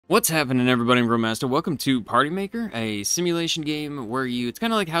What's happening, everybody? I'm Brewmaster. Welcome to Party Maker, a simulation game where it's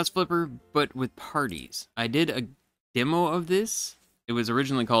kind of like House Flipper, but with parties. I did a demo of this. It was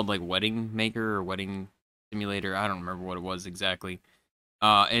originally called like Wedding Maker or Wedding Simulator. I don't remember what it was exactly.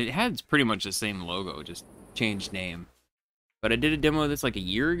 It had pretty much the same logo, just changed name. But I did a demo of this like a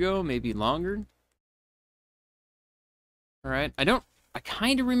year ago, maybe longer. All right, I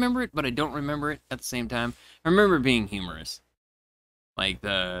kind of remember it, but I don't remember it at the same time. I remember it being humorous. Like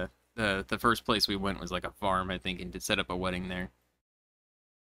the first place we went was like a farm, I think, and to set up a wedding there.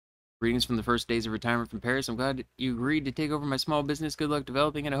 Greetings from the first days of retirement from Paris. I'm glad you agreed to take over my small business. Good luck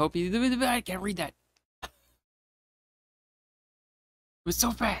developing it. I hope you. I can't read that. It was so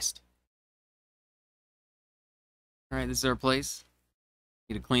fast. All right, this is our place.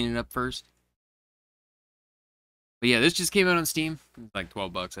 Need to clean it up first. But yeah, this just came out on Steam. It's like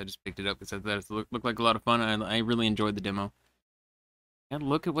 12 bucks. I just picked it up because I thought it looked like a lot of fun. I really enjoyed the demo. And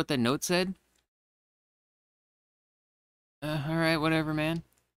look at what that note said. All right, whatever, man.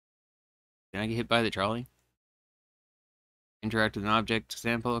 Can I get hit by the trolley? Interact with an object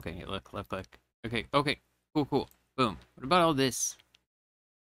sample. Okay, look, left click. Okay, cool. Boom. What about all this?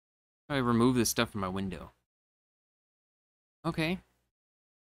 How do I remove this stuff from my window? Okay.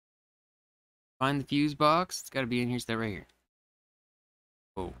 Find the fuse box. It's got to be in here. It's that right here.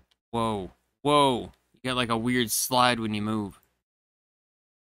 Whoa. You got like a weird slide when you move.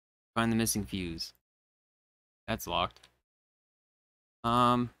 Find the missing fuse. That's locked.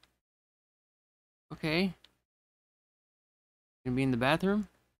 Okay. Gonna be in the bathroom?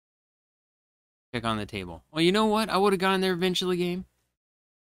 Check on the table. Well, you know what? I would have gone there eventually, game.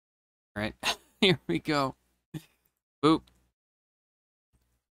 Alright. Here we go. Boop.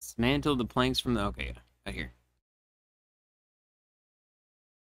 Dismantle the planks from the... Okay, right here.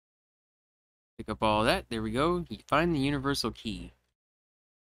 Pick up all that. There we go. You find the universal key.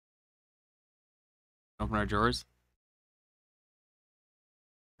 Open our drawers.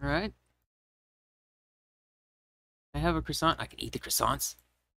 Alright. I have a croissant. I can eat the croissants.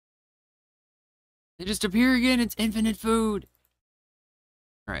 They just appear again. It's infinite food.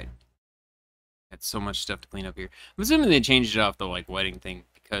 Alright. Got so much stuff to clean up here. I'm assuming they changed it off the like wedding thing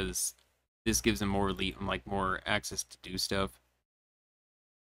because this gives them more more access to do stuff.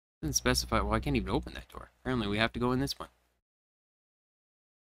 Doesn't specify. Well, I can't even open that door. Apparently, we have to go in this one.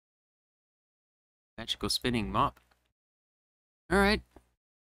 Magical spinning mop. All right.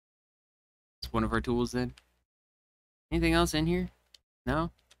 It's one of our tools then. Anything else in here? No.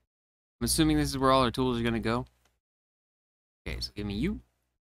 I'm assuming this is where all our tools are gonna go. Okay, so give me you.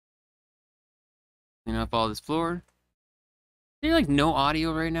 Clean up all this floor. Is there like no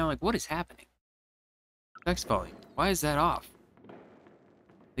audio right now? Like, what is happening? Effects volume. Why is that off?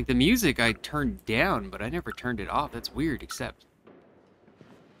 Like, the music I turned down, but I never turned it off. That's weird, except...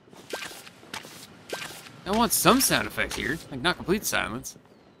 I want some sound effects here. Like, not complete silence.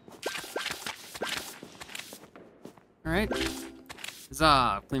 Alright.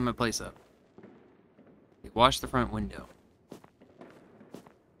 Huzzah! Clean my place up. Okay, wash the front window. I'm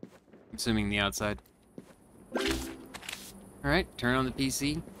assuming the outside. Alright, turn on the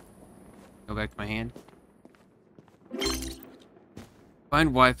PC. Go back to my hand. Find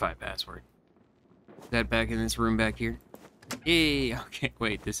Wi-Fi password. Is that back in this room back here? Yay! Okay,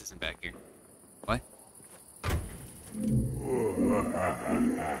 wait, this isn't back here. What?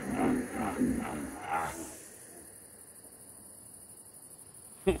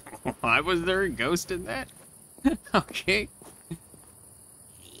 Why was there a ghost in that? Okay.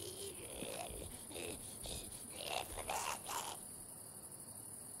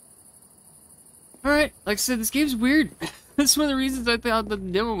 Alright, like I said, this game's weird. That's one of the reasons I thought the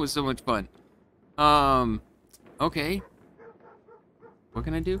demo was so much fun. Okay. What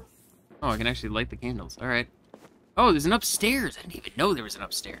can I do? Oh, I can actually light the candles. Alright. Oh, there's an upstairs. I didn't even know there was an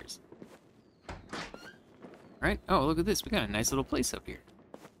upstairs. Alright. Oh, look at this. We got a nice little place up here.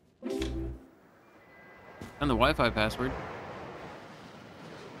 And the Wi-Fi password.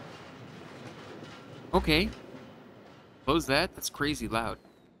 Okay. Close that. That's crazy loud.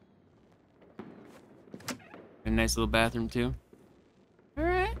 A nice little bathroom too.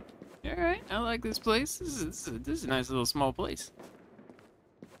 Alright. Alright. I like this place. This is a nice little small place.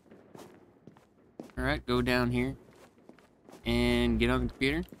 Alright, go down here. And get on the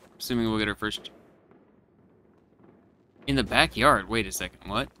computer. Assuming we'll get our first... In the backyard. Wait a second.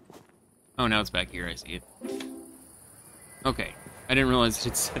 What? Oh, now it's back here. I see it. Okay. I didn't realize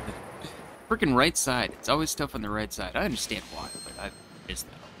it said that. Freaking right side. It's always stuff on the right side. I understand why, but I missed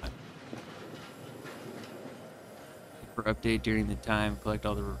that all the time. For update during the time, collect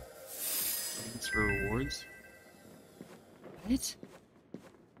all the for rewards. What?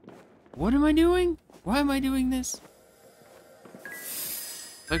 What am I doing? Why am I doing this?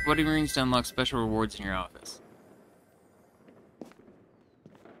 Collect wedding rings to unlock special rewards in your office.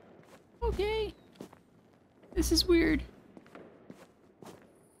 Okay. This is weird.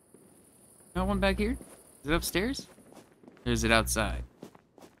 Got one back here? Is it upstairs? Or is it outside?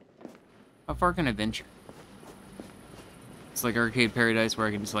 How far can I venture? It's like Arcade Paradise where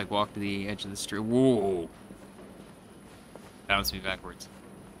I can just like walk to the edge of the street. Whoa! Bounce me backwards.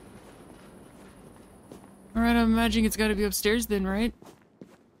 Alright, I'm imagining it's gotta be upstairs then, right?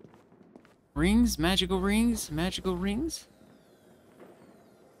 Rings? Magical rings? Magical rings?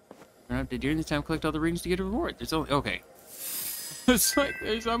 Run up to during this time, collect all the rings to get a reward. There's only... Okay. It's like,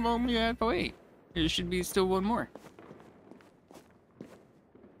 I'm only halfway. There should be still one more.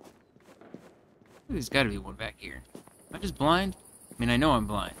 There's gotta be one back here. Am I just blind? I mean, I know I'm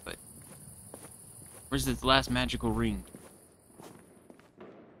blind, but... Where's this last magical ring?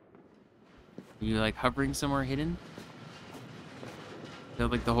 Are you, like, hovering somewhere hidden? Is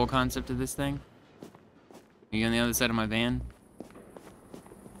that, like, the whole concept of this thing? Are you on the other side of my van?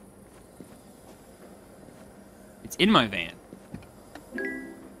 It's in my van.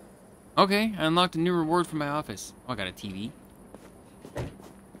 Okay, I unlocked a new reward for my office. Oh, I got a TV.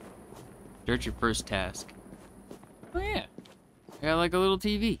 Start your first task. Oh, yeah. I got, like, a little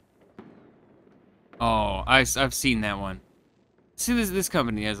TV. Oh, I've seen that one. See, this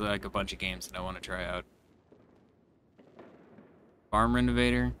company has, like, a bunch of games that I want to try out. Farm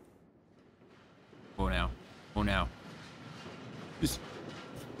Renovator. Oh, now. Oh, now. Just...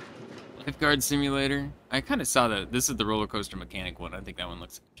 Lifeguard Simulator. I kind of saw that. This is the roller coaster mechanic one. I think that one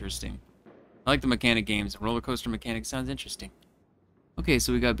looks interesting. I like the mechanic games. Roller coaster mechanic sounds interesting. Okay,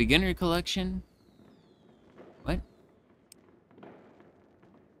 so we got beginner collection. What?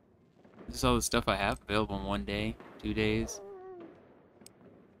 This is all the stuff I have available in 1 day, 2 days.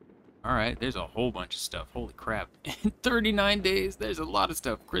 Alright, there's a whole bunch of stuff. Holy crap. In 39 days, there's a lot of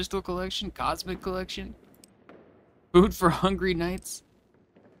stuff. Crystal collection, cosmic collection. Food for hungry nights.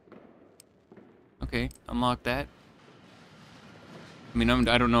 Okay, unlock that. I mean,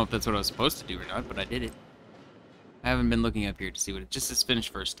 I don't know if that's what I was supposed to do or not, but I did it. I haven't been looking up here to see what it just says finish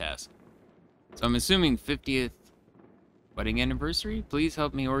first task. So I'm assuming 50th wedding anniversary? Please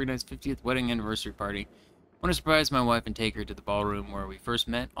help me organize 50th wedding anniversary party. I want to surprise my wife and take her to the ballroom where we first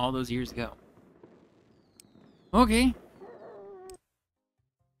met all those years ago. Okay.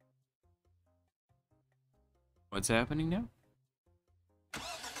 What's happening now?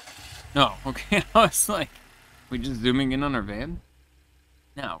 No, okay. I was like, we just zooming in on our van?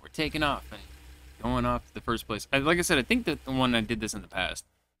 No, we're taking off and going off to the first place. Like I said, I think that the one I did this in the past.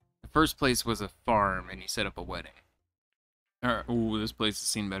 The first place was a farm and you set up a wedding. Alright, ooh, this place has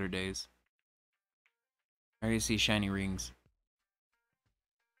seen better days. I already see shiny rings.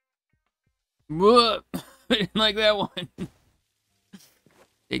 Whoop! I didn't like that one.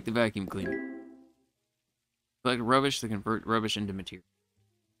 Take the vacuum cleaner. Collect rubbish to convert rubbish into material.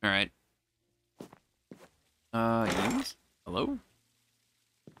 Alright. Use? Hello?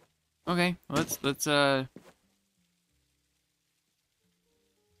 Okay, let's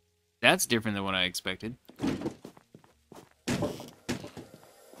That's different than what I expected.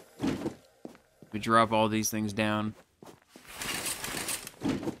 We drop all these things down.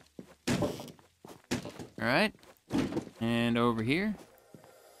 Alright. And over here.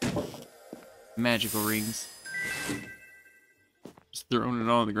 Magical rings. Just throwing it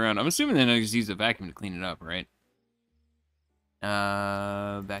all on the ground. I'm assuming then I just use a vacuum to clean it up, right?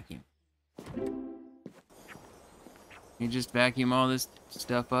 Vacuum. You just vacuum all this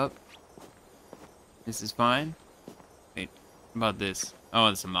stuff up. This is fine. Wait, how about this? Oh,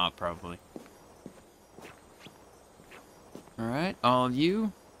 it's a mop, probably. Alright, all of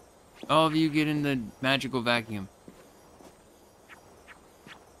you get in the magical vacuum.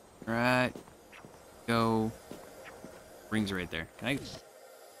 Alright. Go. Rings right there. I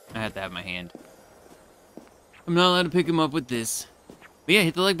have to have my hand. I'm not allowed to pick him up with this. But yeah,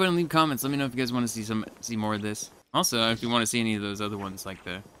 hit the like button, leave comments. Let me know if you guys want to see more of this. Also, if you want to see any of those other ones, like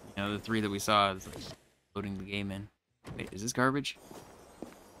the the 3 that we saw, like loading the game in. Wait, is this garbage?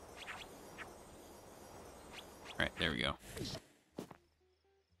 Alright, there we go.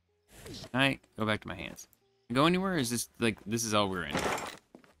 Alright, go back to my hands. Go anywhere, or is this, like, this is all we're in? Am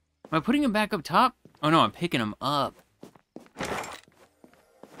I putting him back up top? Oh no, I'm picking him up.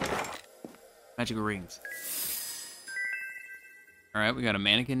 Magical rings. Alright, we got a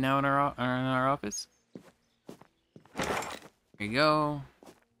mannequin now in our office. Here you go.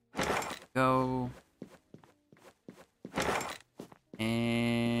 Go.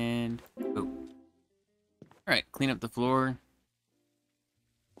 And... oh. Alright, clean up the floor.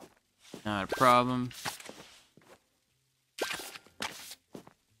 Not a problem.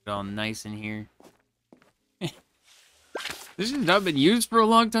 Get all nice in here. This has not been used for a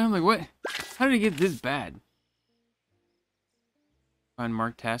long time? Like, what? How did it get this bad? Find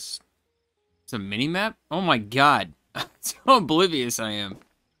mark tasks. It's a mini-map? Oh my god. That's how oblivious I am.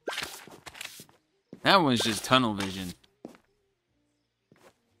 That one's just tunnel vision.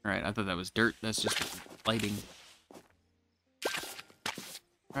 Alright, I thought that was dirt. That's just lighting.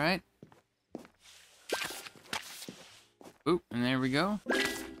 Alright. Oop, and there we go.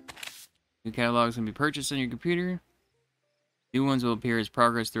 New catalogs can be purchased on your computer. New ones will appear as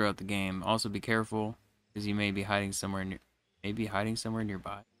progress throughout the game. Also be careful, because you may be hiding somewhere nearby.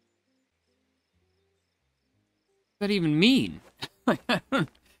 What does that even mean?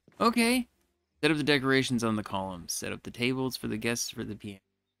 Okay. Set up the decorations on the columns. Set up the tables for the guests for the piano.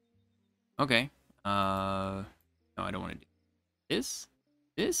 Okay. No, I don't want to do this.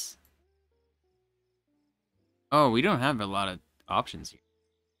 This? Oh, we don't have a lot of options here.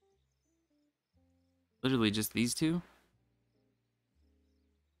 Literally just these two?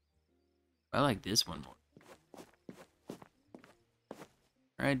 I like this one more.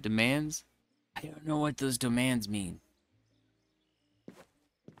 Alright, demands. I don't know what those demands mean.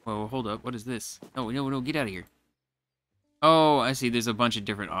 Whoa, hold up. What is this? No, no, get out of here. Oh, I see. There's a bunch of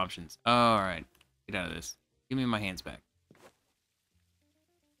different options. Alright. Get out of this. Give me my hands back.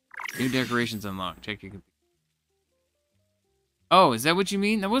 New decorations unlocked. Check your computer. Oh, is that what you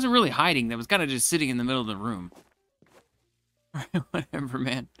mean? That wasn't really hiding. That was kind of just sitting in the middle of the room. Whatever,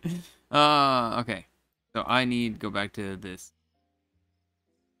 man. Okay. So I need to go back to this.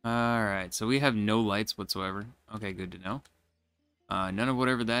 Alright, so we have no lights whatsoever. Okay, good to know. None of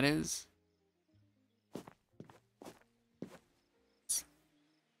whatever that is.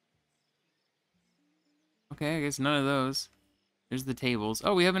 Okay, I guess none of those. There's the tables.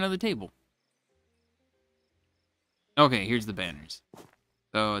 Oh, we have another table. Okay, here's the banners.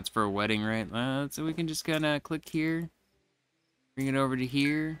 So it's for a wedding, right? So we can just kind of click here. Bring it over to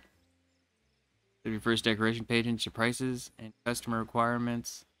here. Your first decoration page into your prices and customer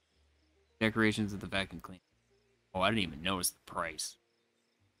requirements. Decorations of the vacuum cleaner. Oh, I didn't even notice the price.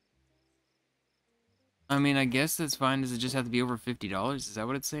 I mean, I guess that's fine. Does it just have to be over $50? Is that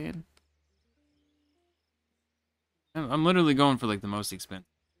what it's saying? I'm literally going for, like, the most expensive.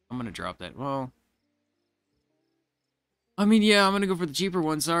 I'm gonna drop that. Well, I mean, yeah, I'm gonna go for the cheaper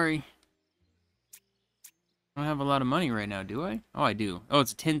one. Sorry. I don't have a lot of money right now, do I? Oh, I do. Oh,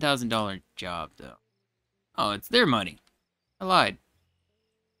 it's a $10,000 job, though. Oh, it's their money. I lied.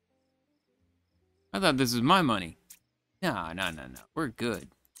 I thought this was my money. No. We're good.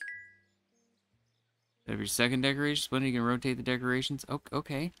 Have your second decoration split, you can rotate the decorations.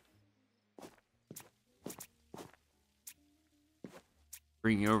 Okay.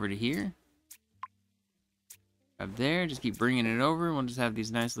 Bring it over to here. Up there, just keep bringing it over. We'll just have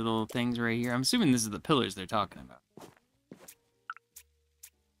these nice little things right here. I'm assuming this is the pillars they're talking about.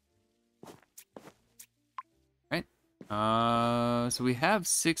 Right. So we have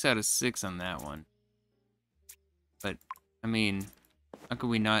 6 out of 6 on that one. But, I mean, how could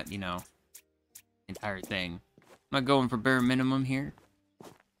we not, you know, entire thing? I'm not going for bare minimum here. I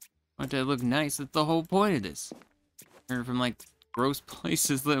want to look nice. That's the whole point of this. Turn from, like, gross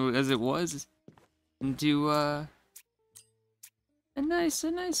places as it was into, a nice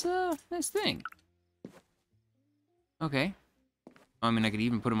thing. Okay. I mean, I could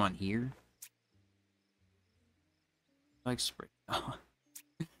even put them on here. Like spray. Oh.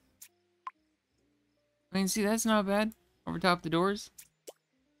 I mean, see, that's not bad. Over top the doors.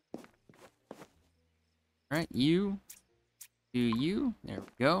 Alright, you. Do you. There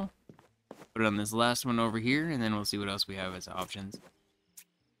we go. Put it on this last one over here, and then we'll see what else we have as options.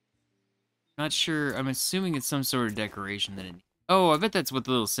 Not sure. I'm assuming it's some sort of decoration that it... Oh, I bet that's what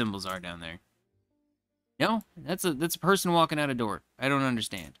the little symbols are down there. No? That's a person walking out a door. I don't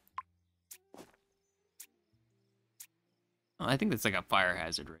understand. Oh, I think that's like a fire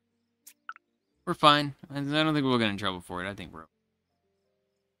hazard, right? We're fine. I don't think we'll get in trouble for it. I think we're...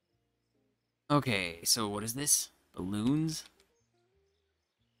 Okay, so what is this? Balloons?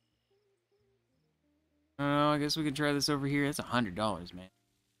 I guess we could try this over here. That's $100, man.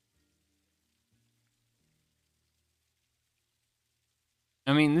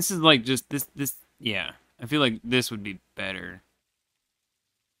 I mean, this is like just this. Yeah, I feel like this would be better.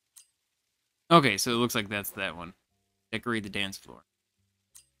 Okay, so it looks like that's that one. Decorate the dance floor.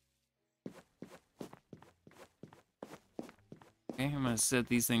 Okay, I'm gonna set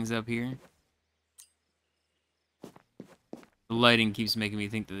these things up here. The lighting keeps making me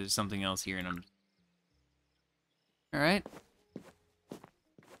think that there's something else here, and I'm... Alright.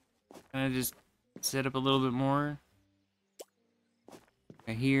 Kind of just set up a little bit more.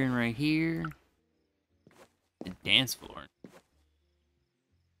 Right here and right here. The dance floor.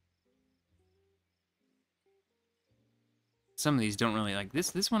 Some of these don't really like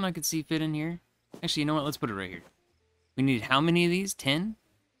this. This one I could see fit in here. Actually, you know what? Let's put it right here. We need how many of these? 10?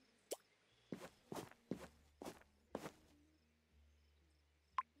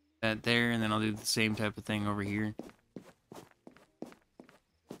 That there, and then I'll do the same type of thing over here.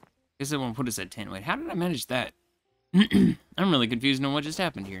 Guess it won't put us at 10. Wait, how did I manage that? I'm really confused on what just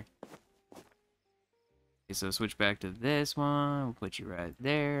happened here. Okay, so switch back to this one. We'll put you right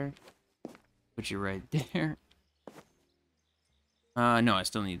there. Put you right there. No, I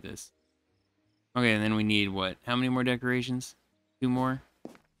still need this. Okay, and then we need what? How many more decorations? 2 more?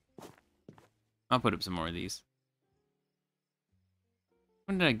 I'll put up some more of these.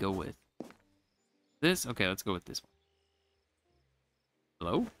 What did I go with? This? Okay, let's go with this one.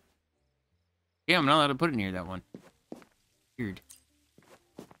 Hello? Yeah, I'm not allowed to put it near that one. Weird.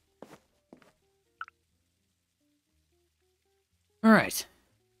 Alright.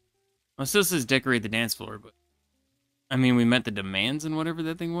 Well, it still says decorate the dance floor, but... I mean, we met the demands and whatever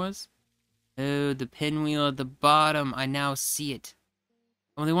that thing was. Oh, the pinwheel at the bottom. I now see it.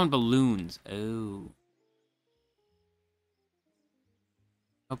 Oh, they want balloons. Oh.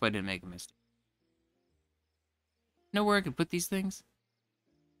 Hope I didn't make a mistake. Know where I could put these things?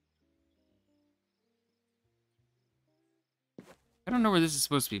 I don't know where this is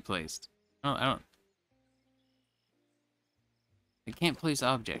supposed to be placed. I don't. I can't place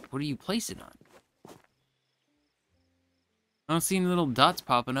object. What do you place it on? I don't see any little dots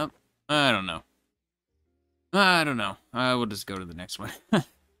popping up. I don't know. I don't know. We'll just go to the next one.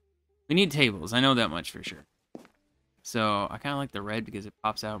 We need tables. I know that much for sure. So, I kind of like the red because it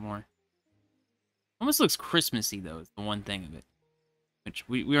pops out more. Almost looks Christmassy, though, is the one thing of it. Which,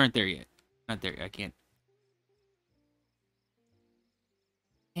 we aren't there yet. Not there. I can't.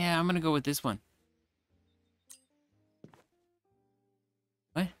 Yeah, I'm gonna go with this one.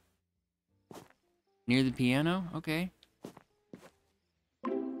 What? Near the piano? Okay.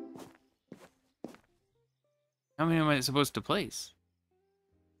 How many am I supposed to place?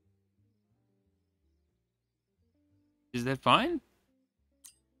 Is that fine?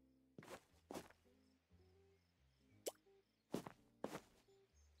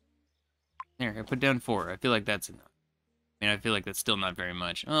 There, I put down 4. I feel like that's enough. I mean, I feel like that's still not very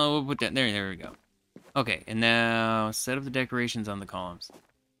much. Oh, we'll put that there we go. Okay, and now set up the decorations on the columns.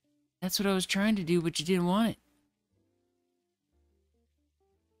 That's what I was trying to do, but you didn't want it.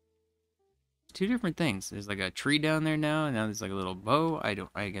 2 different things. There's like a tree down there now, and now there's like a little bow.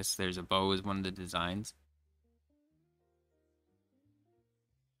 I guess there's a bow as one of the designs.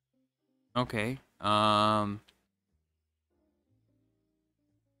 Okay. Oh,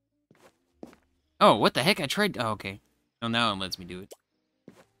 what the heck? I tried. Oh, okay. Oh, now it lets me do it.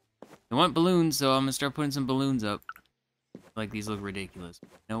 I want balloons, so I'm gonna start putting some balloons up. Like, these look ridiculous. You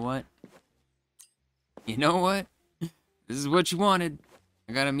know what? You know what? This is what you wanted.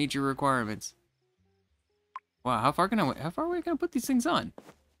 I gotta meet your requirements. Wow, how far are we gonna put these things on?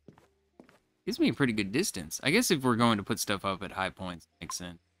 Gives me a pretty good distance. I guess if we're going to put stuff up at high points, it makes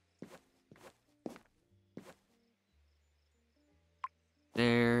sense.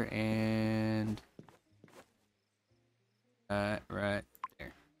 There and right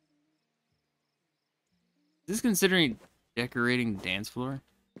there. Is this considering decorating the dance floor?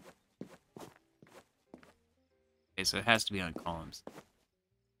 Okay, so it has to be on columns.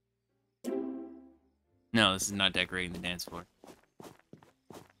 No, this is not decorating the dance floor.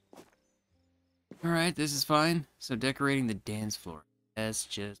 Alright, this is fine. So decorating the dance floor. That's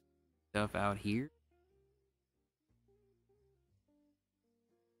just stuff out here.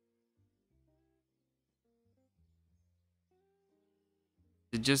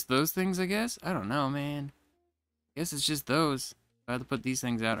 Is it just those things, I guess? I don't know, man. I guess it's just those. I have to put these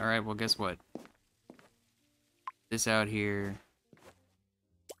things out. Alright, well, guess what? This out here.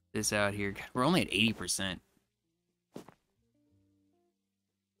 This out here. God, we're only at 80%.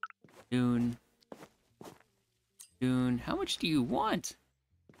 Dune. Dune. How much do you want?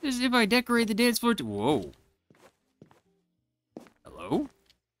 This is if I decorate the dance floor. Whoa. Hello?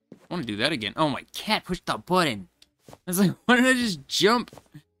 I want to do that again. Oh, my cat pushed the button. I was like, why did I just jump?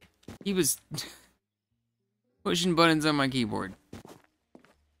 He was pushing buttons on my keyboard.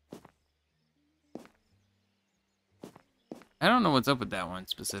 I don't know what's up with that one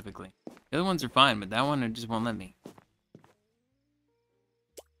specifically. The other ones are fine, but that one it just won't let me.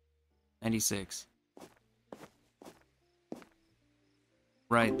 96.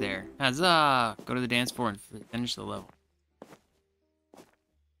 Right there. Huzzah! Go to the dance floor and finish the level.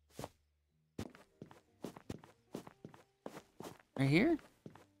 Right here?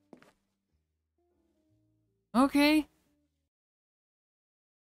 Okay.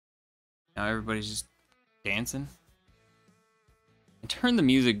 Now everybody's just dancing. I turned the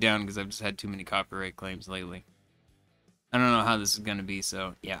music down because I've just had too many copyright claims lately. I don't know how this is gonna be,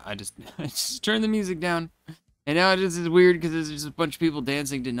 so yeah, I just turned the music down. And now it just is weird because there's just a bunch of people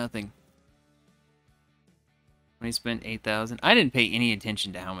dancing to nothing. When I spent 8,000. I didn't pay any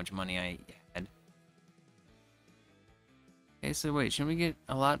attention to how much money I had. Okay, so wait, shouldn't we get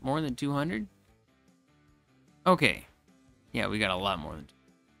a lot more than 200? Okay. Yeah, we got a lot more than 200.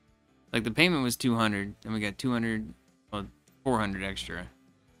 Like, the payment was 200, and we got 200, well, 400 extra.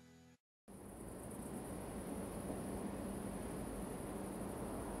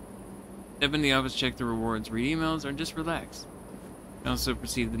 Step in the office, check the rewards, read emails, or just relax. You can also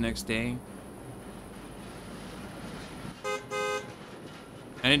proceed the next day.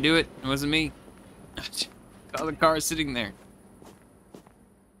 I didn't do it. It wasn't me. Saw the car sitting there.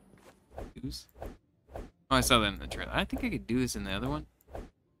 Oh, I saw that in the trailer. I think I could do this in the other one.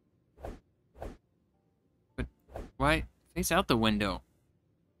 But why face out the window?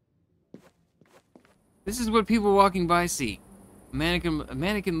 This is what people walking by see. A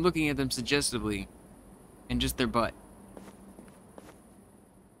mannequin looking at them suggestively. And just their butt.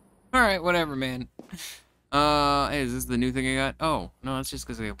 Alright, whatever, man. Hey, is this the new thing I got? Oh, no, that's just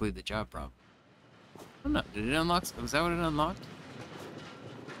because I completed the job problem. I don't know. Did it unlock? Was that what it unlocked?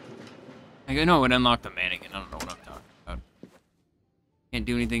 I go, no, it unlocked the mannequin. I don't know what I'm talking about. Can't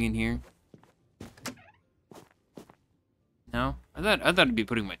do anything in here. No? I thought I'd be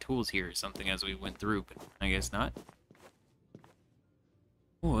putting my tools here or something as we went through, but I guess not.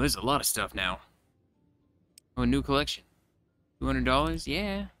 Oh, there's a lot of stuff now. Oh, a new collection. $200?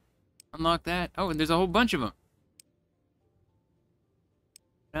 Yeah. Unlock that. Oh, and there's a whole bunch of them.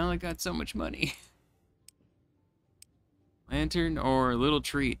 I only got so much money. Lantern or a little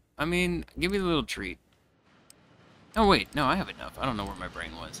treat? I mean, give me the little treat. Oh, wait. No, I have enough. I don't know where my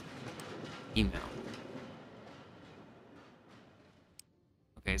brain was. Email.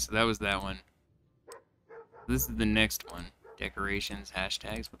 Okay, so that was that one. This is the next one. Decorations,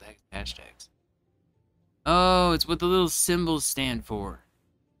 hashtags. What the heck is hashtags? Oh, it's what the little symbols stand for.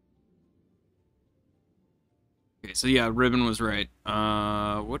 Okay, so yeah, Ribbon was right.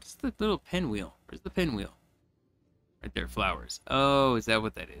 What's the little pinwheel? Where's the pinwheel? Right there, flowers. Oh, is that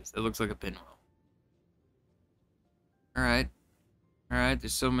what that is? It looks like a pinwheel. Alright. Alright,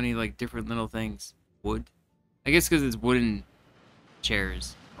 there's so many, like, different little things. Wood? I guess because it's wooden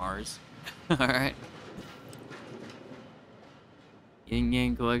chairs. Mars. Alright. Yin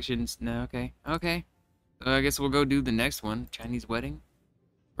Yang collections. No, okay. Okay. So I guess we'll go do the next one. Chinese wedding.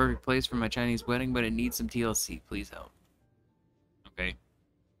 Perfect place for my Chinese wedding, but it needs some TLC. Please help. Okay.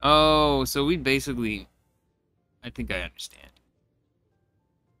 Oh, so we basically... I think I understand.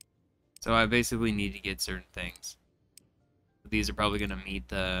 So I basically need to get certain things. These are probably going to meet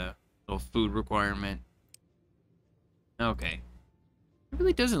the little food requirement. Okay. It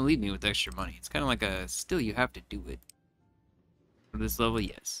really doesn't leave me with extra money. It's kind of like a, still you have to do it. For this level,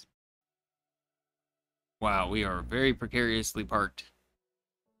 yes. Wow, we are very precariously parked.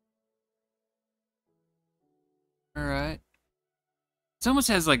 Alright. It almost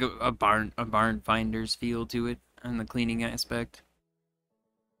has like a barn finder's feel to it on the cleaning aspect.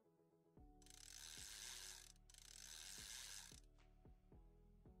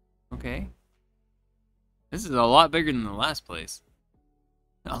 Okay. This is a lot bigger than the last place.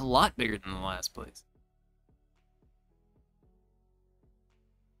 A lot bigger than the last place.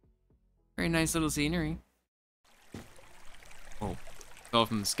 Very nice little scenery. Oh, fell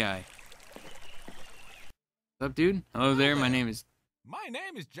from the sky. What's up, dude? Hello there, my name is... My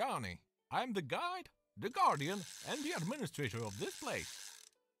name is Johnny. I'm the guide, the guardian, and the administrator of this place.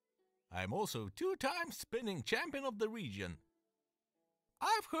 I'm also 2-time spinning champion of the region.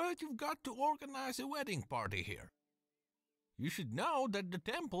 I've heard you've got to organize a wedding party here. You should know that the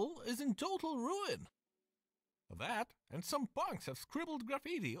temple is in total ruin. That and some punks have scribbled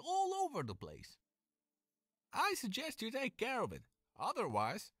graffiti all over the place. I suggest you take care of it.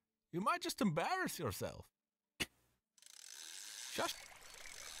 Otherwise, you might just embarrass yourself. Just...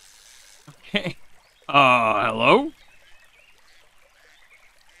 Okay. Hello?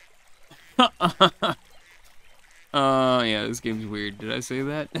 Yeah, this game's weird. Did I say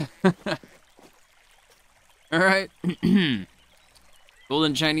that? Alright.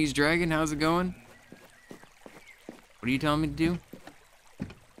 Golden Chinese Dragon, how's it going? What are you telling me to do?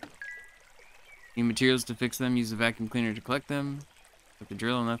 Need materials to fix them, use a vacuum cleaner to collect them. Put the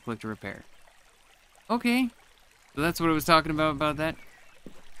drill and left click to repair. Okay. So that's what I was talking about that.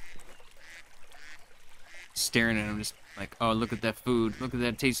 staring at him, just like, oh, look at that food. Look at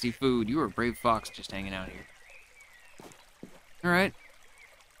that tasty food. You were a brave fox just hanging out here. Alright.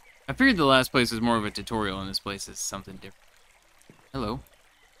 I figured the last place was more of a tutorial, and this place is something different. Hello.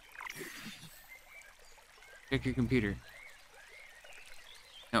 Check your computer.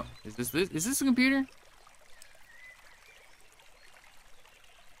 No, is this a computer?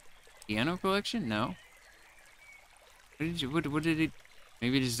 Piano collection? No. What did it?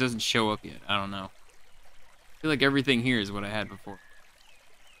 Maybe it just doesn't show up yet. I don't know. I feel like everything here is what I had before.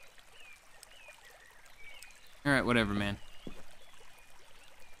 Alright, whatever, man.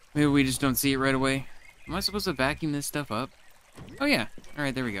 Maybe we just don't see it right away. Am I supposed to vacuum this stuff up? Oh yeah.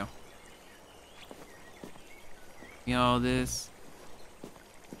 Alright, there we go. You know, all this.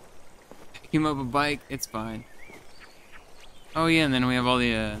 Vacuum up a bike, it's fine. Oh yeah, and then we have all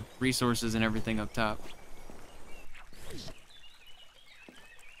the resources and everything up top.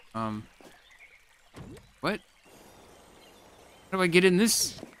 What? How do I get in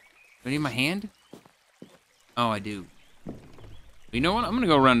this? Do I need my hand? Oh, I do. You know what? I'm gonna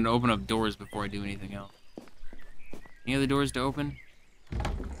go around and open up doors before I do anything else. Any other doors to open?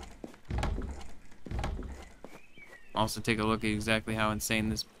 Also take a look at exactly how insane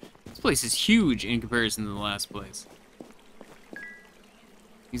this place is huge in comparison to the last place.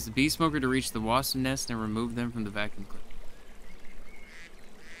 Use the bee smoker to reach the wasp nest and remove them from the vacuum cleaner.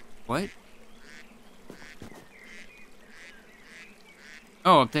 What?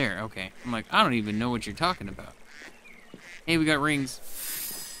 Oh, up there. Okay. I'm like, I don't even know what you're talking about. Hey, we got rings.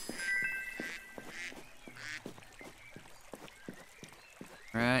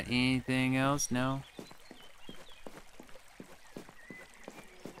 Right, anything else? No?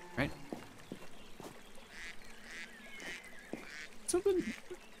 Right? Something...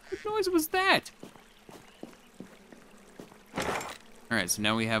 What noise was that? Alright, so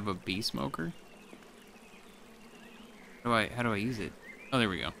now we have a bee smoker. How do I use it? Oh, there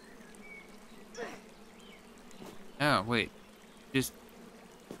we go. Oh, wait. Just...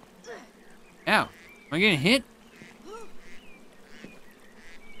 Ow! Am I getting hit?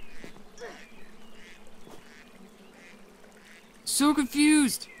 So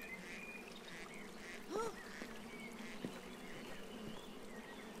confused!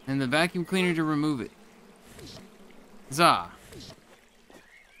 And the vacuum cleaner to remove it. Huzzah!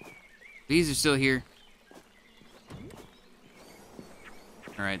 These are still here.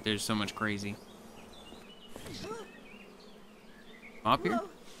 Alright, there's so much crazy. Up here?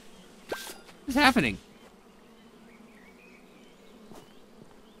 What's happening? Am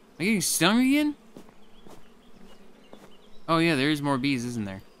I getting stung again? Oh yeah, there's more bees, isn't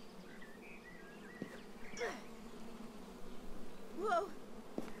there? Whoa.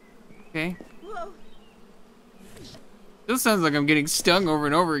 Okay. Whoa. Still sounds like I'm getting stung over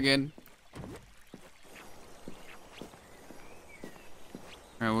and over again.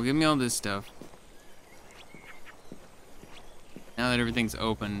 Alright, well, give me all this stuff. Now that everything's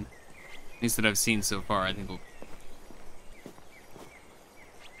open, at least that I've seen so far, I think we'll...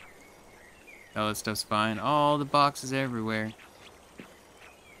 All that stuff's fine. All the boxes everywhere.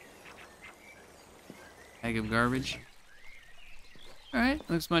 Bag of garbage. Alright,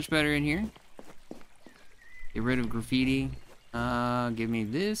 looks much better in here. Get rid of graffiti. Give me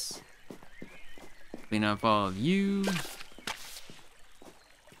this. Clean up all of you.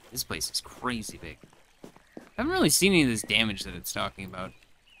 This place is crazy big. I haven't really seen any of this damage that it's talking about.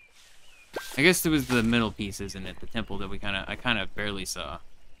 I guess there was the middle piece, isn't it? The temple that I kind of barely saw.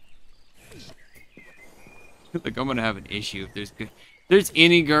 Like, I'm gonna have an issue if there's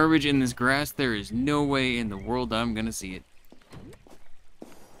any garbage in this grass. There is no way in the world I'm gonna see it.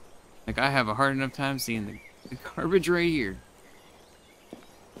 Like, I have a hard enough time seeing the garbage right here.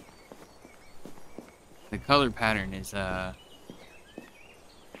 The color pattern is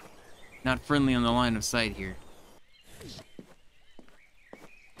not friendly on the line of sight here.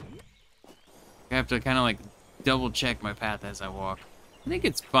 I have to kind of like double check my path as I walk. I think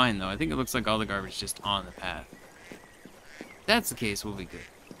it's fine though. I think it looks like all the garbage is just on the path. If that's the case, we'll be good.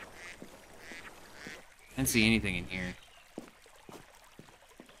 I didn't see anything in here.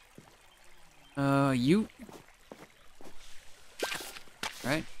 You.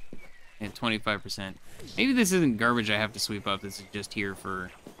 Right? Yeah, 25%. Maybe this isn't garbage I have to sweep up. This is just here for...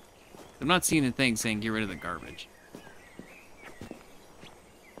 I'm not seeing a thing saying get rid of the garbage.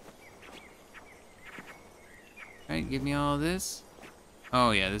 Alright, give me all this.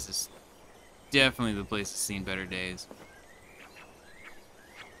 Oh yeah, this is definitely the place that's seen better days.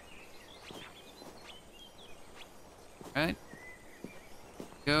 Alright.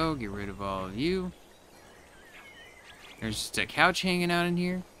 Go, get rid of all of you. There's just a couch hanging out in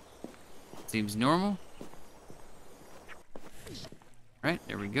here. Seems normal. Right,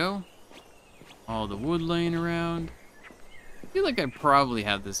 there we go. All the wood laying around. I feel like I probably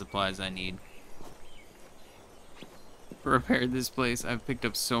have the supplies I need to repair this place. I've picked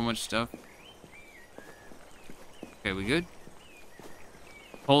up so much stuff. Okay, we good?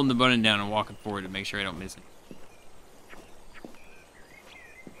 Holding the button down and walking forward to make sure I don't miss it.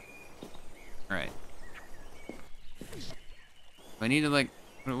 Alright. I need to, like...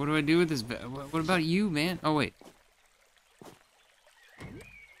 What do I do with this? What about you, man? Oh, wait.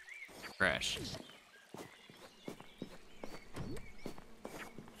 Crash.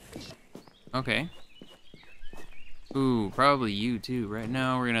 Okay. Ooh, probably you, too. Right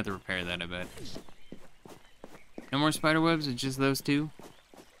now, we're gonna have to repair that, I bet. No more spider webs? It's just those two?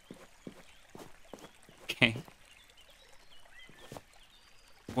 Okay.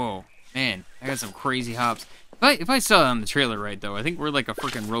 Whoa. Man, I got some crazy hops. If I saw it on the trailer right, though, I think we're like a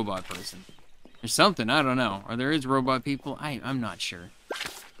freaking robot person. Or something, I don't know. Or there is robot people? I'm not sure.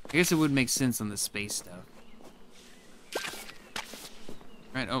 I guess it would make sense on the space stuff.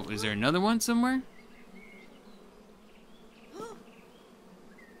 Right, oh, is there another one somewhere?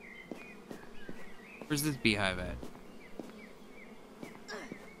 Where's this beehive at?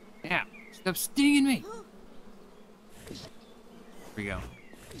 Yeah, stop stinging me! Here we go.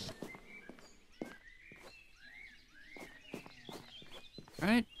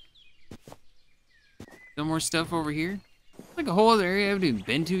 Alright. Some more stuff over here. Like a whole other area I haven't even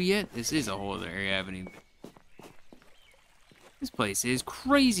been to yet. This is a whole other area I haven't even been to. This place is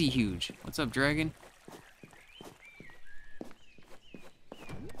crazy huge. What's up, dragon?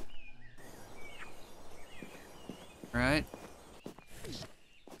 Alright.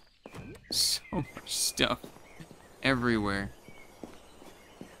 So much stuff everywhere.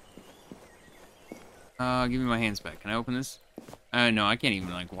 Give me my hands back. Can I open this? No, I can't even,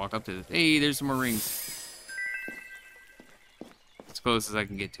 like, walk up to this. Hey, there's some more rings. As close as I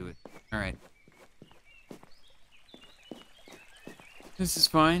can get to it. Alright. This is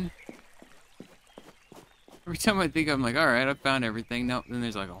fine. Every time I think I'm like, alright, I found everything. Nope, then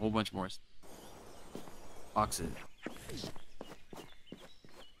there's, like, a whole bunch more boxes.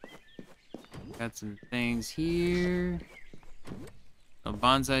 Got some things here. A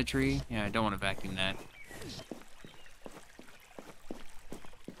bonsai tree. Yeah, I don't want to vacuum that.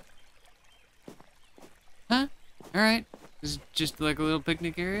 Huh? Alright. This is just like a little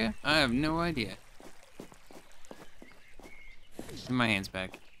picnic area? I have no idea. Give my hands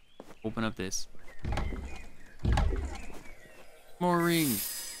back. Open up this. More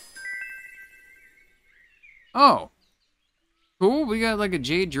rings. Oh. Cool, we got like a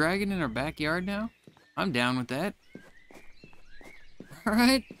jade dragon in our backyard now. I'm down with that.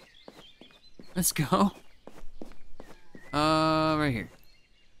 Alright. Let's go. Right here.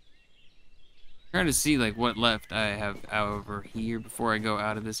 Trying to see like what left I have over here before I go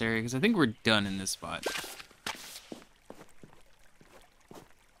out of this area, because I think we're done in this spot.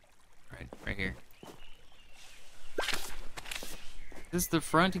 Right here. Is this the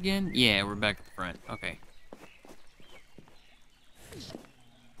front again? Yeah, we're back at the front. Okay.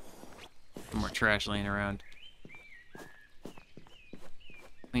 Some more trash laying around.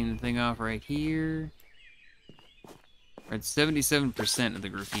 Clean the thing off right here. We're at 77% of the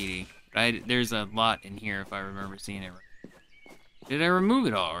graffiti. There's a lot in here if I remember seeing it right. Did I remove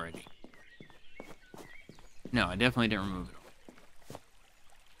it all already? No, I definitely didn't remove it all.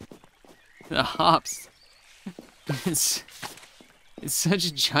 The hops. It's such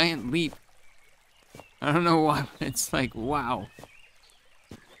a giant leap. I don't know why, but it's like, wow.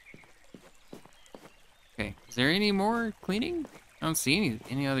 Okay, is there any more cleaning? I don't see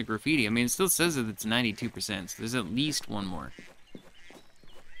any other graffiti. I mean, it still says that it's 92%, so there's at least one more.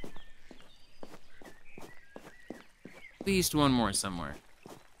 At least one more somewhere.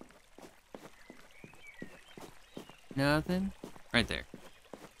 Nothing? Right there.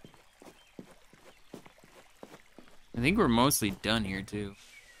 I think we're mostly done here, too.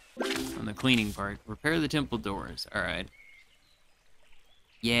 On the cleaning part. Repair the temple doors. Alright.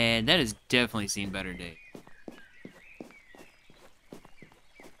 Yeah, that has definitely seen better days.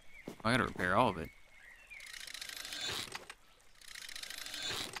 I gotta repair all of it.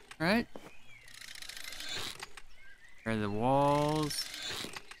 Alright. Repair the walls.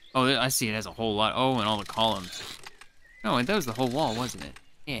 Oh, I see it has a whole lot. Oh, and all the columns. No, that was the whole wall, wasn't it?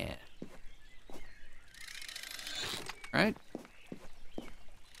 Yeah. Right?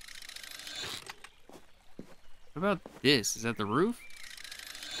 What about this? Is that the roof?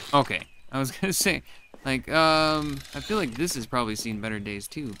 Okay. I was gonna say, like, I feel like this has probably seen better days,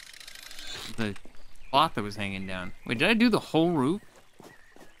 too. The cloth that was hanging down. Wait, did I do the whole roof?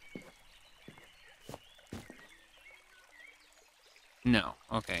 No.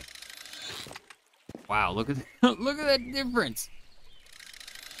 Okay. Wow, look at look at that difference.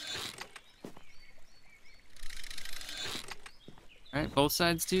 All right, both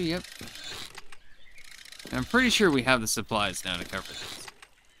sides too. Yep. And I'm pretty sure we have the supplies now to cover this.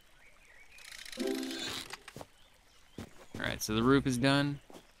 All right, so the roof is done.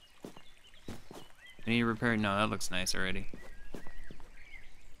 I need to repair. No, that looks nice already.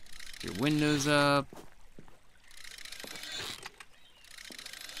 Your windows up.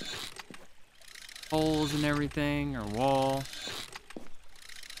 Holes and everything, or wall.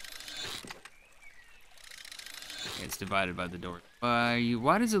 Okay, it's divided by the door.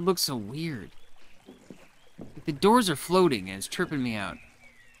 Why does it look so weird? The doors are floating and it's tripping me out.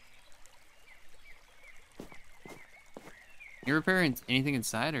 You repairing anything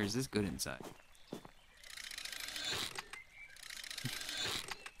inside, or is this good inside?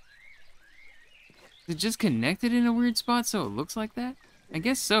 Is it just connected in a weird spot so it looks like that? I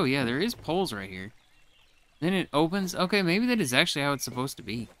guess so, yeah, there is poles right here. Then it opens. Okay, maybe that is actually how it's supposed to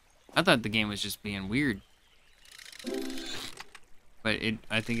be. I thought the game was just being weird. But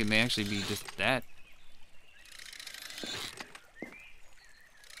I think it may actually be just that.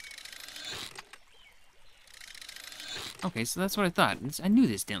 Okay, so that's what I thought. I knew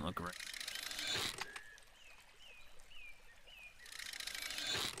this didn't look right.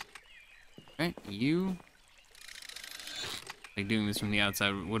 Alright, you. Like, doing this from the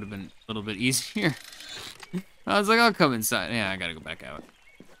outside would have been a little bit easier. I was like, I'll come inside. Yeah, I gotta go back out.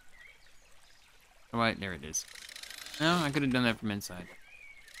 Oh, wait, there it is. No, I could have done that from inside.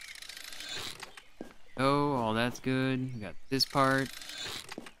 Oh, all that's good. We got this part.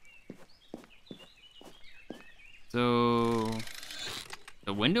 So,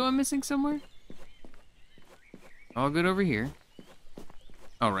 the window I'm missing somewhere? All good over here.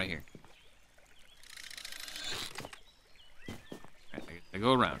 Oh, right here. Alright, I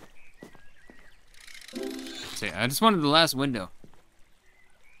go around. Say, I just wanted the last window.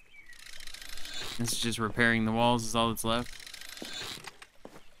 This is just repairing the walls is all that's left.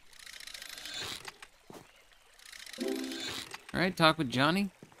 Alright, talk with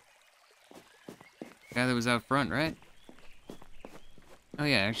Johnny. Guy that was out front, right? Oh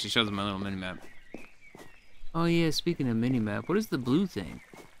yeah, it actually shows my little mini-map. Oh yeah, speaking of mini-map, what is the blue thing?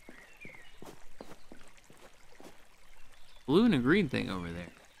 Blue and a green thing over there.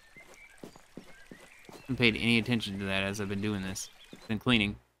 I haven't paid any attention to that as I've been doing this. Been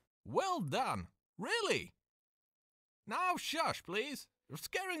cleaning. Well done. Really? Now shush, please. You're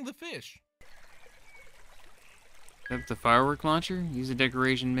scaring the fish. Set up the firework launcher. Use the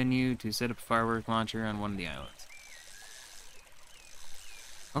decoration menu to set up a firework launcher on one of the islands.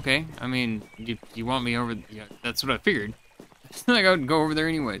 Okay, I mean, you want me over... Yeah, that's what I figured. It's not like I would go over there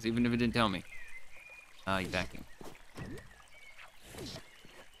anyways, even if it didn't tell me. You backing.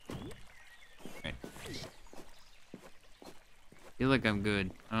 Alright. Feel like I'm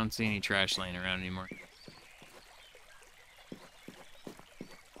good. I don't see any trash laying around anymore.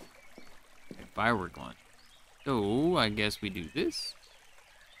 Okay, firework launch. So, I guess we do this.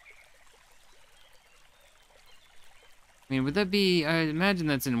 I mean, would that be... I imagine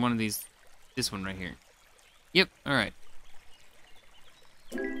that's in one of these... This one right here. Yep, alright.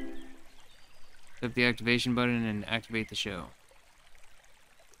 Tap the activation button and activate the show.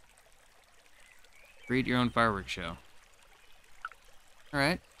 Create your own fireworks show.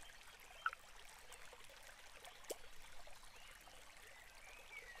 Alright.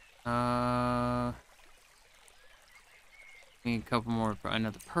 Need a couple more for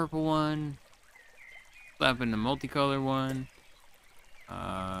another purple one. Slap in the multicolor one.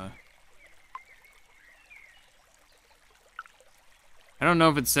 I don't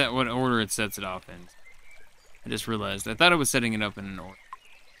know if it's set what order it sets it off in. I just realized. I thought it was setting it up in an order.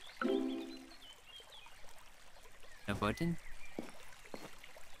 A button?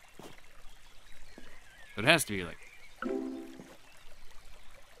 So it has to be like...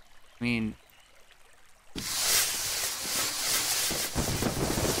 I mean...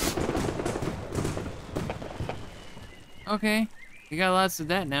 Okay, we got lots of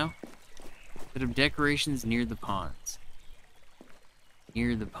that now. Set of decorations near the ponds.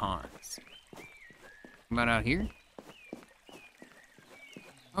 Near the ponds. How about out here?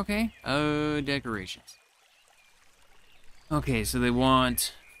 Okay, decorations. Okay, so they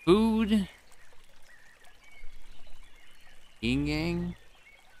want food. Yin Yang.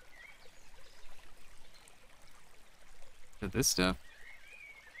 Is that this stuff?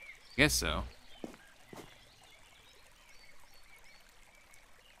 Guess so.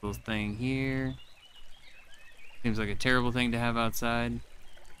 Little thing here. Seems like a terrible thing to have outside.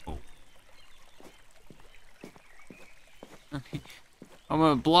 Oh. Okay. I'm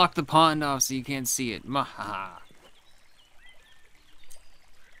gonna block the pond off so you can't see it. Mahaha.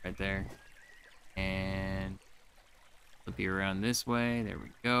 Right there. And flip you around this way. There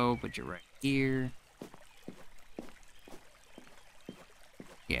we go. Put you right here.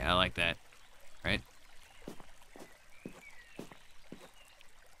 Yeah, I like that. Right?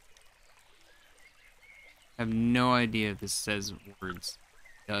 I have no idea if this says words.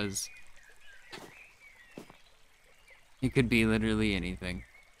 It does. It could be literally anything.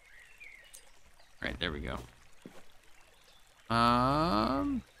 Right, there we go. We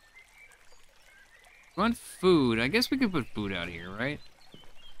want food. I guess we could put food out here, right?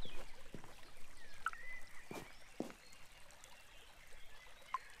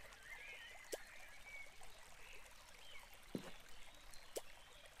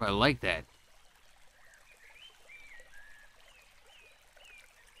 Oh, I like that.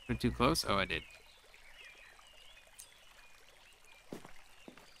 Put it too close? Oh, I did.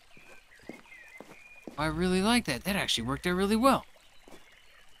 I really like that. That actually worked out really well.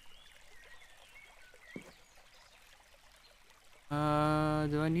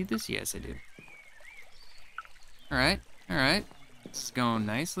 Do I need this? Yes, I do. Alright, alright. This is going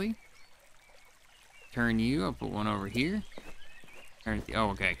nicely. Turn you. I'll put one over here. Turn the, oh,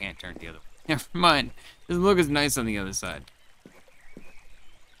 okay, I can't turn the other one. Never mind. Doesn't look as nice on the other side.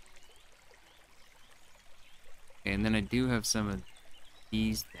 Okay, and then I do have some of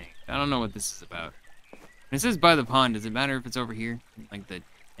these things. I don't know what this is about. When it says by the pond, does it matter if it's over here? Like the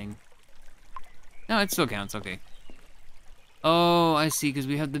thing? No, it still counts, okay. Oh, I see, because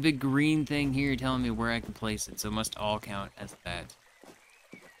we have the big green thing here telling me where I can place it, so it must all count as that.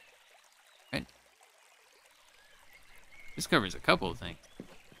 Right? This covers a couple of things.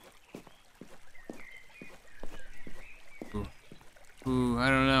 Ooh, I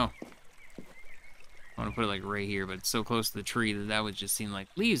don't know. I want to put it like right here, but it's so close to the tree that that would just seem like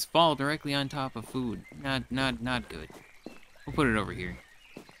leaves fall directly on top of food. Not good. We'll put it over here.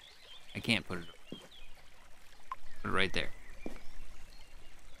 I can't put it over. Put it right there.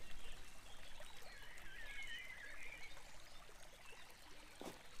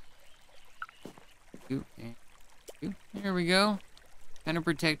 Ooh, ooh, there we go. Kind of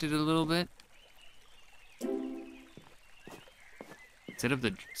protected a little bit. Set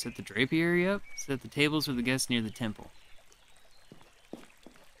the drapery up. Set the tables for the guests near the temple.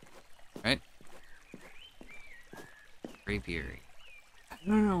 Right? Drapery. I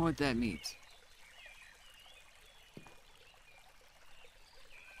don't know what that means.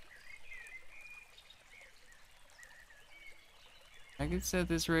 I could set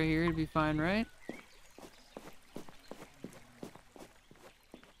this right here, it'd be fine, right?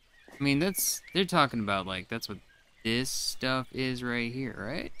 I mean, they're talking about, like, that's what this stuff is right here,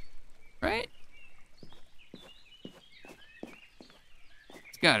 right? Right?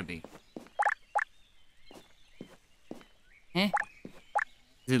 It's gotta be. Eh?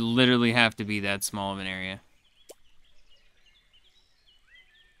 Does it literally have to be that small of an area?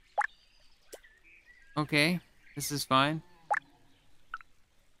 Okay, this is fine.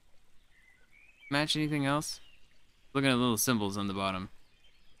 Match anything else? Looking at little symbols on the bottom.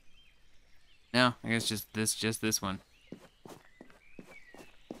 No, I guess just this one.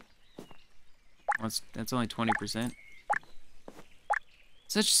 Well, that's only 20%.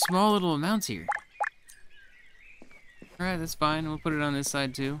 Such small little amounts here. Alright, that's fine. We'll put it on this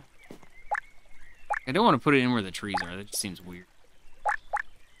side too. I don't want to put it in where the trees are. That just seems weird.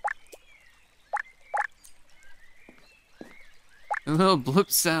 The little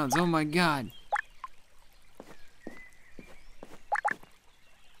blip sounds. Oh my god.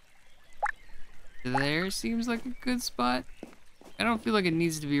 There seems like a good spot. I don't feel like it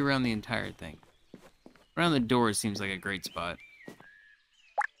needs to be around the entire thing. Around the door seems like a great spot.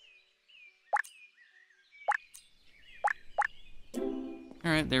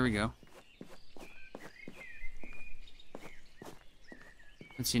 Alright, there we go.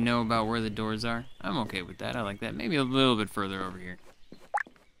 Once you know about where the doors are, I'm okay with that. I like that. Maybe a little bit further over here.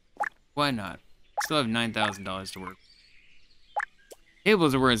 Why not? Still have $9,000 to work.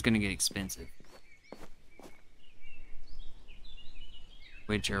 Tables are where it's going to get expensive.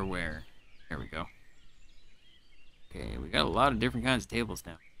 Which are where? There we go. Okay, we got a lot of different kinds of tables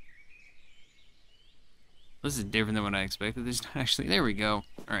now. This is different than what I expected. There's not actually... There we go.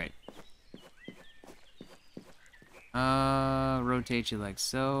 Alright. Rotate you like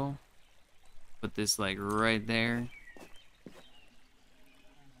so. Put this like right there.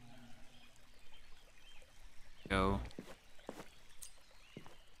 Go.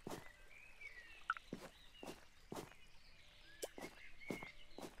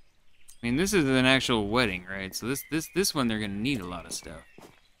 I mean, this is an actual wedding, right? So this one they're gonna need a lot of stuff.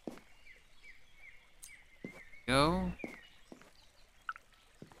 Go.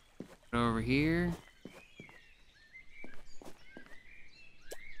 Put it over here.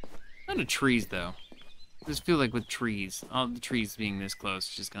 Not the trees though. I just feel like with trees, all the trees being this close,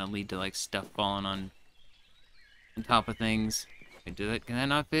 it's just gonna lead to like stuff falling on top of things. Can that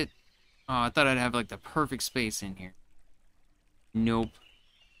not fit? Oh, I thought I'd have like the perfect space in here. Nope.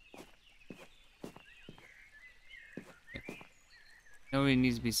 Nobody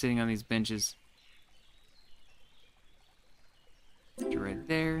needs to be sitting on these benches. Right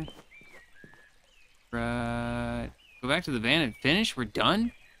there. Right. Go back to the van and finish? We're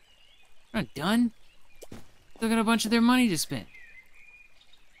done? We're not done? Still got a bunch of their money to spend.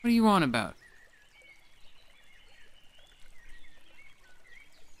 What are you on about?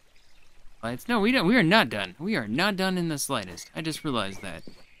 Lights? No, we don't. We are not done. We are not done in the slightest. I just realized that.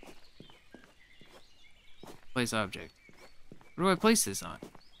 Place object. What do I place this on?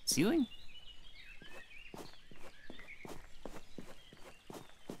 Ceiling?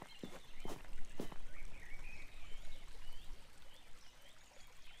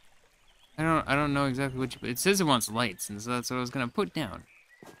 I don't know exactly what you... It says it wants lights, and so that's what I was gonna put down.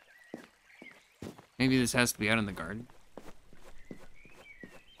 Maybe this has to be out in the garden.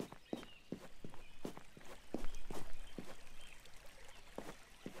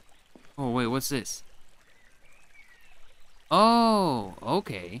 Oh, wait, what's this? Oh,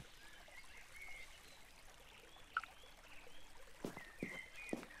 okay.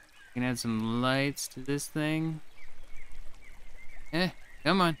 Can add some lights to this thing.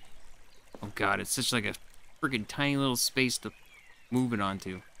 Come on. Oh god, it's such like a freaking tiny little space to move it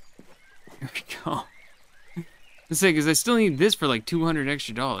onto. There we go. Let's say, because I still need this for like $200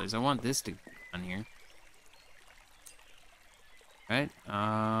 extra. I want this to be on here. Right?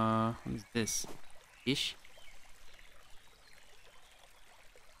 What is this? Ish?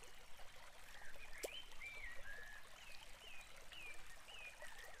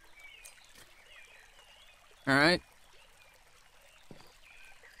 Alright.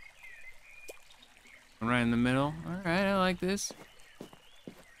 Right in the middle. Alright, I like this.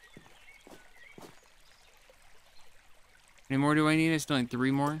 Any more do I need? I still need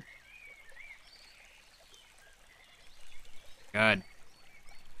 3 more. God.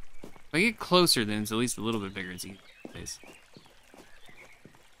 If I get closer, then it's at least a little bit bigger. It's easy.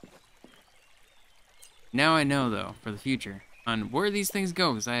 Now I know, though, for the future, on where these things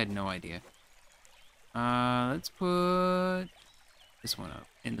go, because I had no idea. Let's put this one up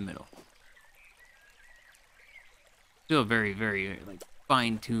in the middle. Still very, very, like,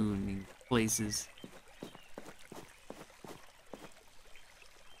 fine-tuning places.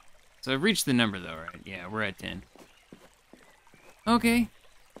 So I've reached the number, though, right? Yeah, we're at 10. Okay.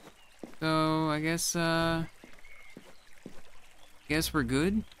 So, I guess we're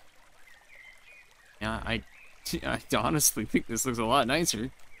good. Yeah, I honestly think this looks a lot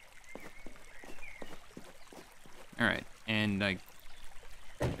nicer. Alright, and I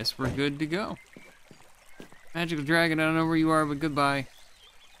guess we're good to go. Magical Dragon, I don't know where you are, but goodbye.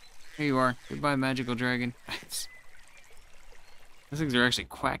 Here you are. Goodbye, Magical Dragon. Those things are actually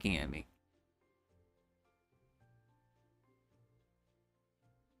quacking at me.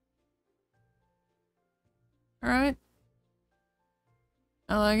 Alright.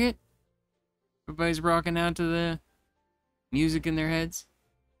 I like it. Everybody's rocking out to the music in their heads.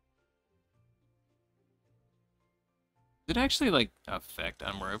 Did it actually, like, affect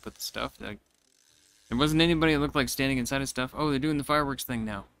on where I put the stuff? Like, there wasn't anybody that looked like standing inside of stuff. Oh, they're doing the fireworks thing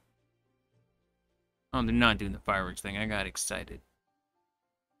now. Oh, they're not doing the fireworks thing. I got excited.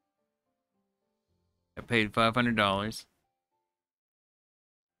 I paid $500.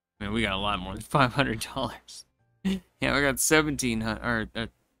 I mean, we got a lot more than $500. Yeah, we got 1,700, or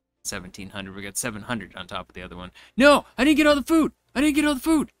 1,700. We got 700 on top of the other one. No, I didn't get all the food. I didn't get all the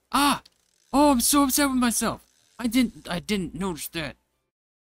food. Ah, oh, I'm so upset with myself. I didn't notice that.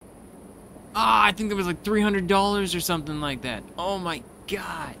 Ah, I think it was like $300 or something like that. Oh my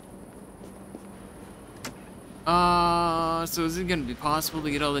god. So is it gonna be possible to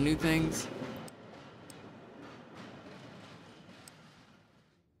get all the new things?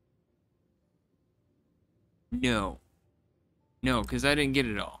 No. No, because I didn't get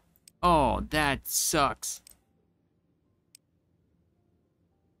it all. Oh, that sucks.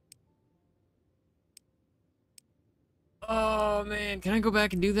 Oh, man. Can I go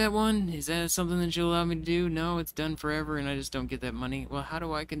back and do that one? Is that something that you'll allow me to do? No, it's done forever and I just don't get that money. Well, how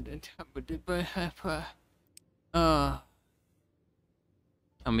do I help me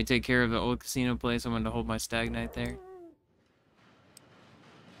take care of the old casino place. I wanted to hold my stag night there.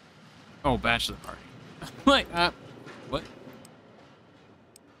 Oh, bachelor party. Like, what?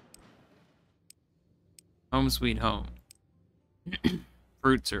 Home sweet home.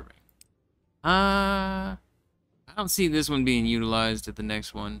 Fruit serving. I don't see this one being utilized at the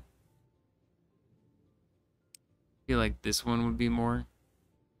next one. I feel like this one would be more.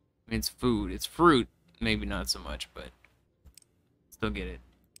 I mean, it's food. It's fruit. Maybe not so much, but still get it.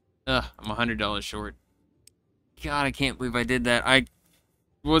 Ugh, I'm $100 short. God, I can't believe I did that. I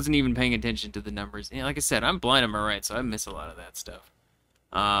wasn't even paying attention to the numbers. And like I said, I'm blind on my right, so I miss a lot of that stuff.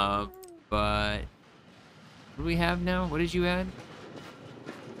 But what do we have now? What did you add?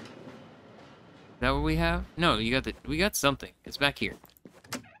 Is that what we have? No, we got something. It's back here.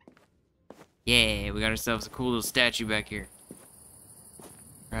 Yeah, we got ourselves a cool little statue back here.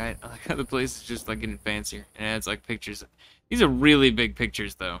 Right? I like how the place is just like getting fancier. And it adds like pictures. These are really big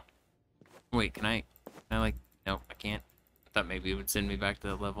pictures though. Wait, can I like, nope, I can't. I thought maybe it would send me back to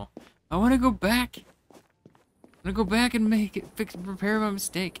that level. I want to go back. I want to go back and repair my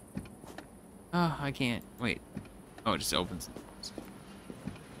mistake. Oh, I can't. Wait. Oh, it just opens.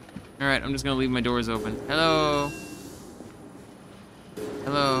 Alright, I'm just gonna leave my doors open. Hello?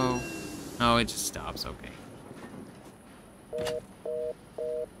 Hello? Oh, it just stops. Okay.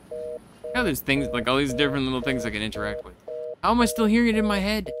 Now there's things, like all these different little things I can interact with. How am I still hearing it in my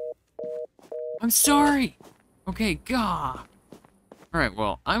head? I'm sorry! Okay, gah! Alright,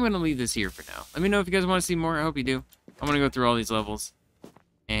 well, I'm gonna leave this here for now. Let me know if you guys want to see more. I hope you do. I'm gonna go through all these levels.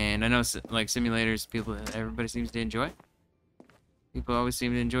 And I know, like, simulators, everybody seems to enjoy. People always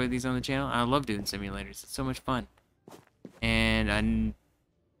seem to enjoy these on the channel. I love doing simulators. It's so much fun. And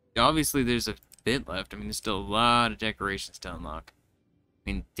obviously there's a bit left. I mean, there's still a lot of decorations to unlock. I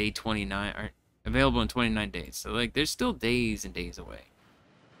mean, day 29 are available in 29 days. So, like, there's still days and days away.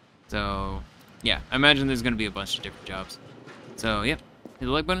 So, yeah, I imagine there's going to be a bunch of different jobs. So, yep, hit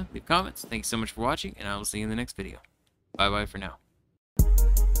the like button, leave comments. Thanks so much for watching, and I will see you in the next video. Bye-bye for now.